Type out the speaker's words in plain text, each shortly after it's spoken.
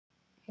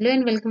Hello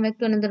and welcome back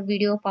to another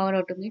video of Power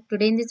Automate.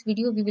 Today in this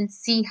video we will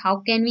see how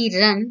can we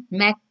run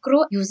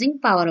macro using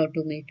Power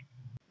Automate.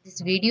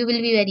 This video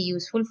will be very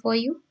useful for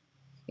you.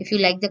 If you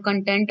like the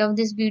content of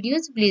these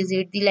videos, please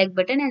hit the like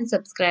button and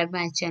subscribe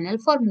my channel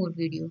for more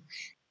videos.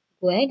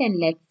 Go ahead and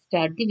let's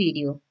start the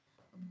video.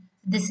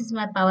 This is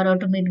my Power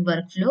Automate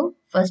workflow.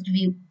 First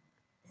we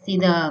see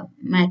the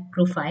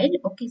macro file.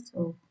 Okay,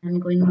 so I'm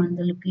going on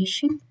the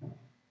location.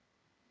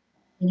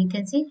 And you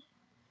can see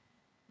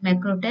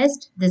macro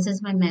test. This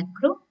is my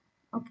macro.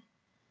 Okay,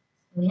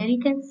 so here you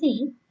can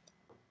see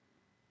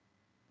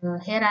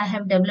here I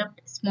have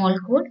developed small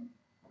code.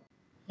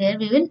 Here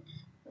we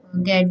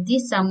will get the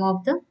sum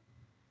of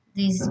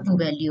these two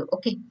value.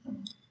 Okay,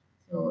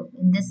 so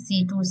in this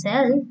C2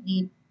 cell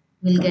we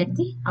will get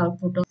the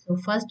output of. So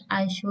first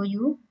I show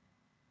you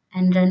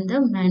and run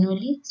them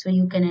manually so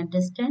you can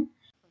understand.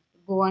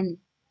 Go on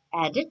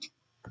edit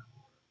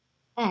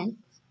and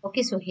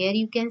okay, so here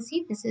you can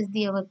see this is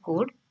the our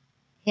code.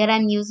 Here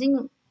I'm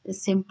using a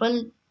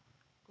simple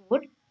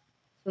code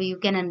so you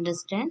can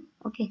understand.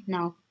 Okay,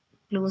 now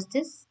close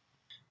this.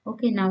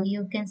 Okay, now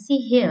you can see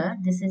here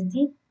this is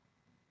the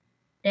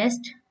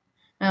test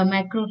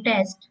macro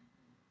test.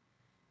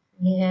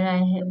 Here I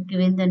have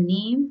given the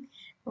name.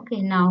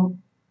 Okay, now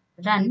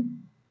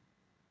run.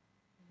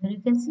 Here you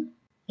can see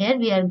here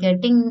we are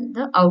getting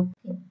the output.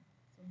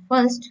 So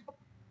first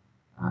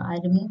I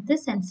remove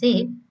this and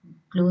save,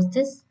 close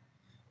this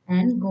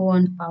and go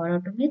on Power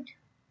Automate.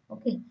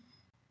 Okay,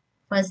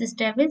 first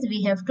step is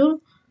we have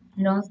to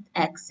launch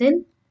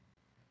Excel.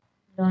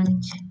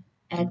 Launch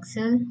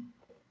Excel.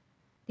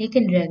 Take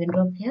and drag and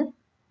drop here.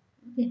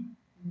 Okay,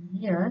 and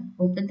here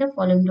open the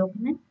following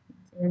document.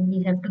 So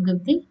we have to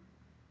give the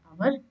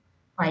our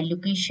file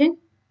location,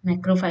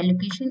 macro file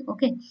location.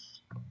 Okay,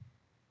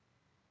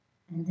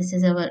 and this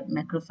is our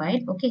macro file.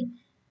 Okay,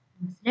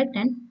 select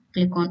and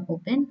click on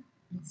open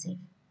and save.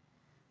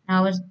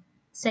 Now our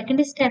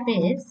second step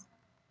is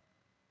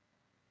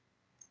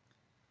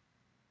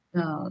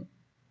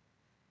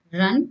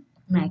run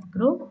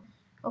macro.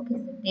 Okay,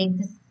 so take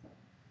this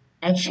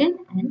action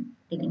and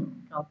take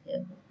and drop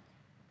here.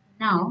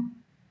 Now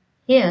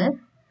here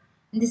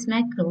in this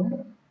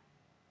macro,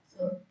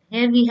 so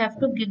here we have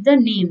to give the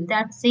name,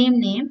 that same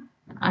name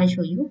I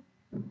show you.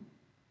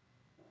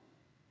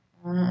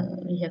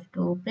 We have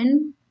to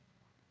open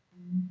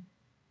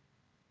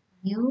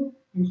view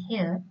and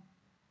here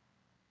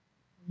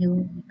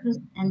view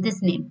and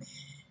this name.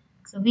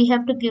 So we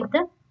have to give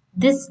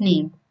this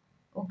name.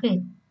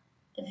 Okay,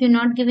 if you're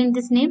not giving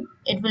this name,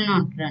 it will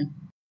not run.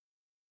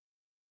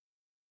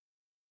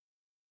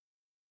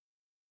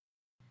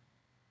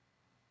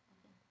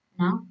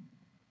 Now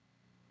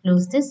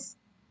close this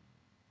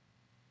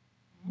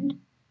and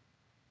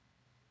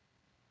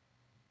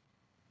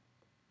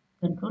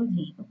Control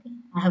V. Okay,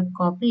 I have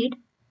copied.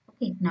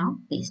 Okay, now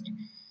paste.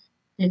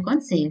 Click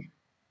on save.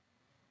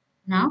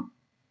 Now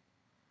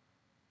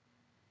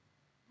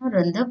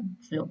run the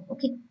flow.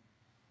 Okay,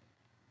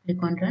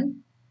 click on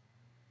run.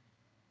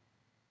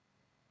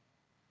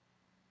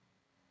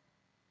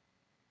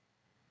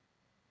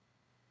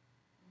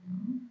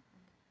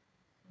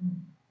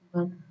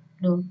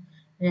 Workflow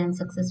ran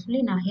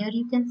successfully. Now here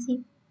you can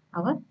see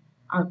our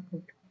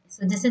output.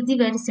 So this is the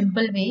very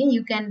simple way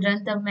you can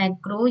run the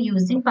macro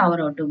using Power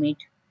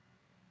Automate.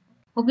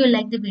 Hope you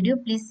like the video.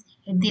 Please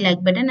hit the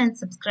like button and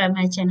subscribe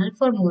my channel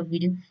for more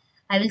video.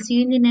 I will see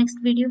you in the next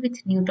video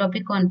with new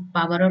topic on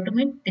Power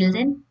Automate. Till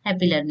then,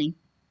 happy learning.